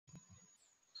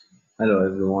Hello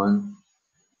everyone,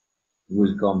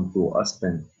 welcome to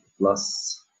Aspen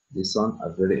Plus V11, a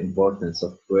very important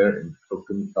software in the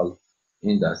chemical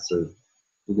industry.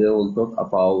 Today we'll talk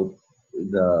about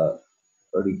the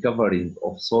recovering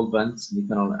of solvents,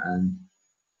 methanol and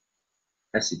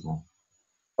acetone.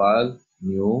 File,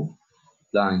 new,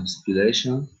 applying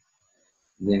distillation,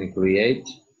 then create.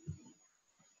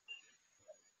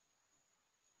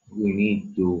 We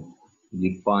need to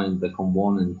define the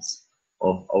components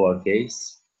of our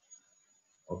case.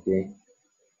 Okay,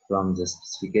 from the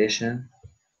specification,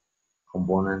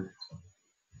 component,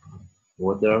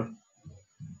 water,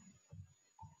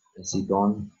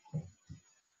 acetone,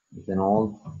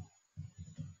 methanol.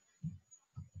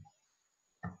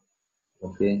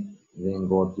 Okay, then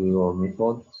go to your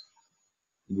method,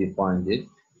 define it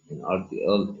in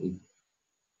RTL, it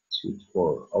suits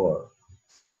for our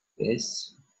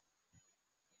case.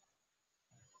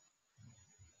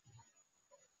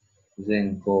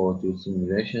 Then go to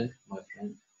simulation, my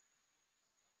friend.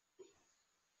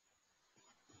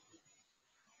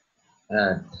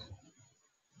 Add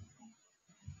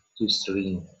two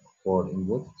string for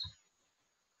input.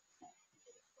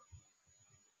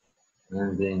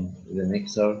 And then the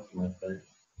mixer, my friend.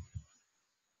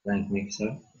 Tank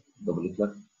mixer, double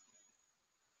click.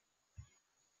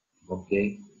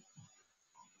 Okay.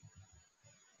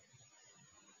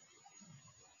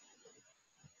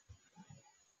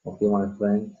 Okay, my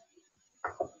friend.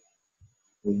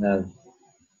 We have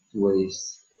two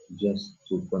ways just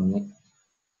to connect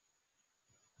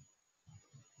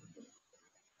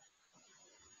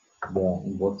the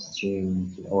input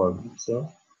stream to our mixer.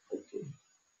 Okay.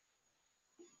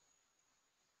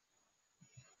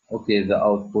 Okay, the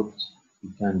output we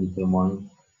can determine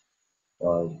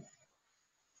by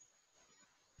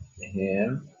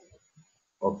here.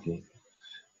 Okay.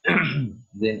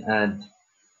 Then add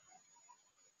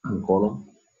a column.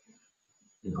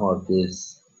 In our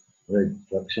case, red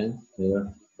fraction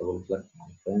here. Double click, my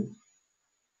friend.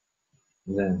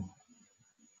 Then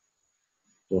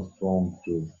transform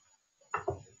to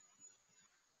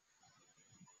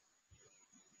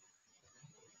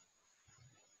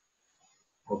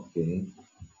okay.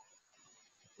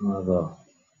 Another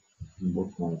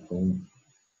input, my friend,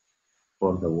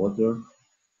 for the water,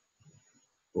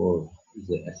 for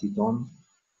the acetone,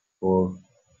 for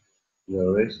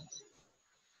the rest.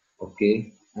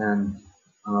 Okay, and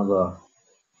another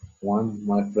one,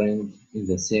 my friend, in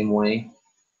the same way.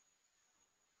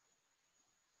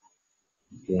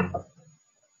 Okay,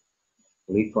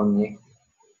 reconnect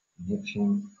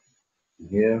connection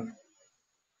here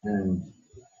and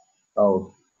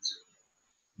out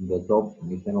in the top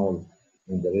methanol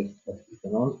and the rest of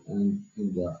ethanol, and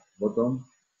in the bottom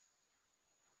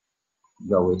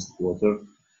the wastewater.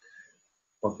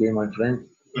 Okay, my friend,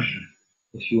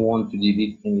 if you want to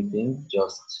delete anything,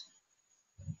 just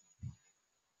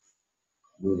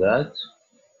do that.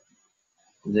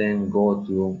 Then go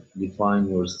to define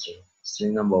your string.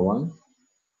 String number 1,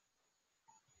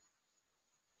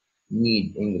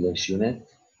 need English unit.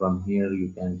 From here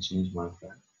you can change, my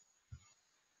friend.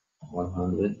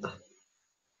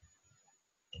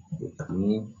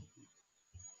 115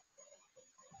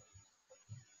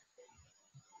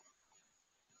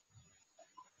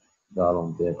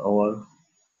 gallon per hour.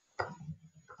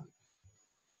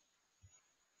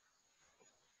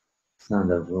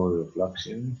 Standard roll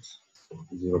reflection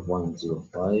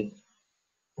 0.05,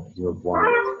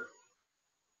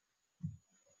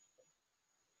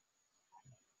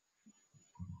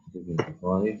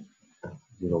 0.75,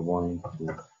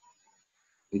 0.2.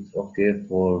 It's okay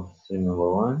for string number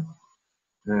 1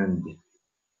 and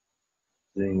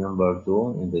string number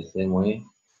 2 in the same way,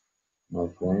 my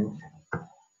friend.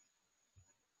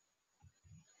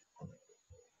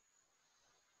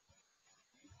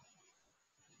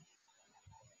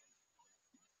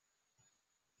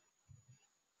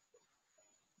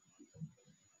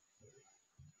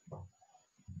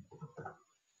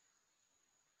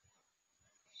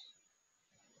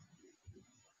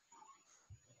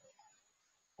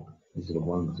 Zero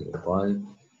point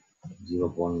 0.05,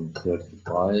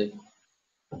 0.35,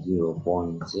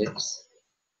 0.6.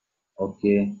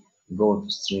 Okay, go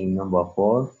to string number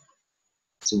 4.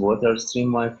 It's a water stream,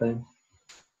 my friend.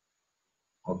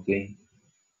 Okay.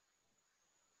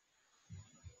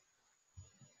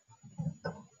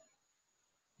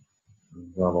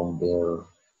 Gallon per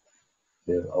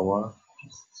hour.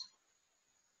 Just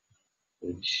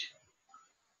search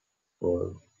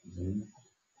for them.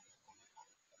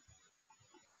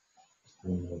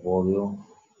 And the volume.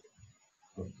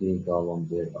 Okay, gallon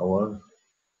per hour.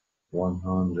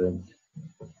 100.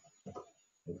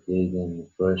 Okay, then the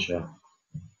pressure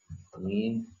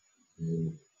 15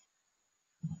 and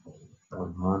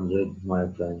 100, my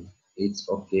friend. It's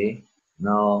okay.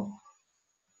 Now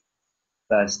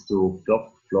pass to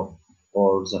block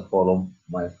or the column,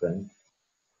 my friend.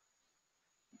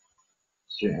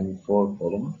 3 and 4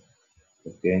 column.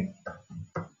 Okay.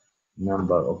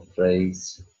 Number of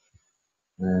trays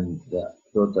and the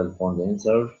total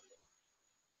condenser.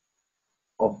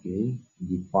 Okay.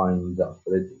 Define the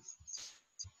operating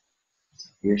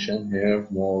specification here.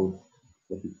 More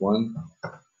topic 1.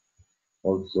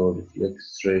 Also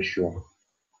reflex ratio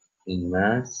in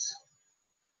mass.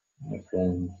 My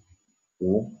friend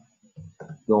 2.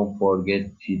 Don't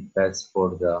forget feed pass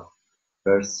for the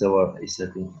first sour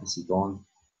acetone.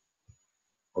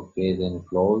 Okay, then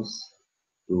close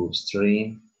to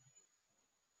stream.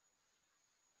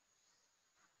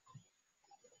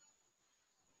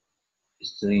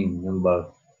 Stream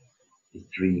number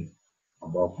 3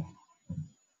 above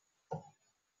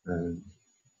and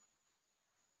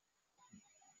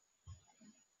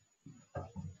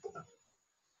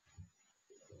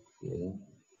okay,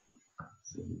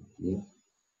 70.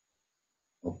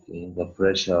 Okay, the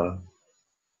pressure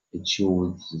it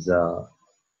shows the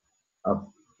up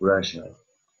pressure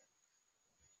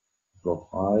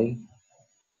profile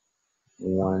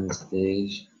 1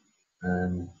 stage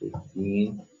and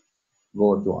 15.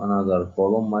 Go to another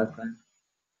column, my friend,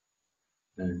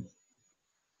 and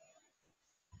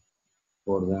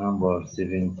for the number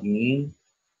 17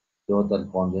 total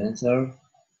condenser.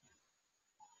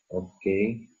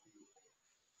 Okay,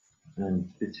 and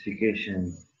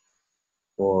specification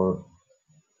for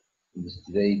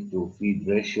distillate to feed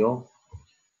ratio.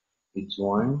 It's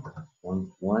 1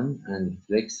 and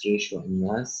flex ratio in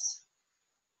mass.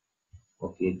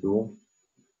 Okay, 2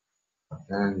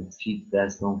 and feed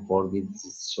pass. Don't forget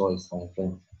this choice, my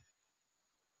friend.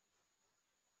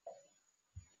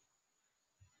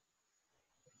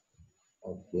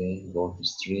 Okay, go to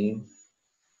stream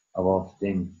above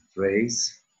 10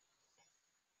 trays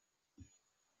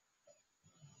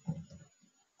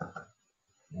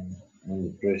and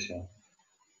the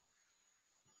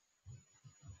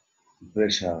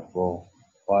pressure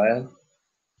profile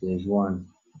stage 1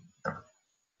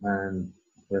 and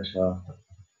pressure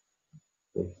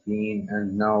 15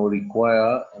 and now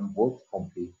require input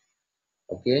complete.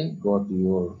 Okay, go to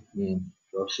your main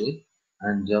flow sheet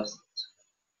and just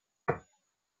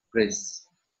press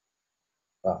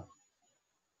back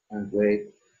and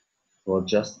wait for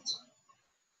just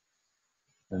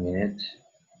a minute.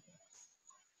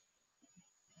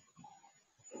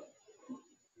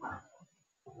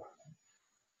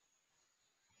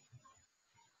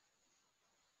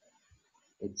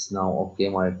 It's now okay,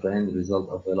 my friend. Result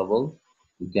available.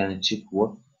 You can check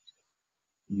what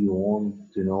you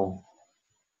want to know,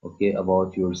 okay,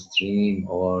 about your stream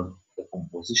or the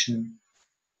composition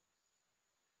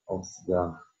of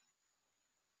the,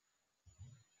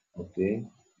 okay,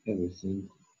 everything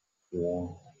you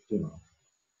want to know.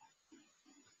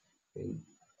 Okay,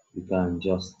 you can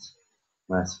just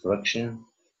mass fraction,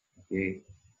 okay,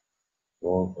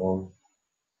 for all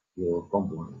your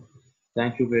components.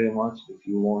 Thank you very much. If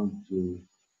you want to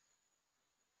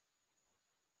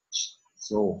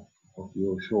show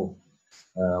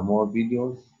more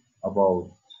videos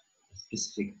about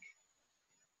specific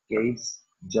case,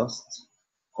 just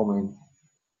comment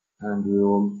and we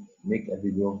will make a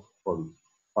video for you.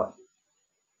 Bye.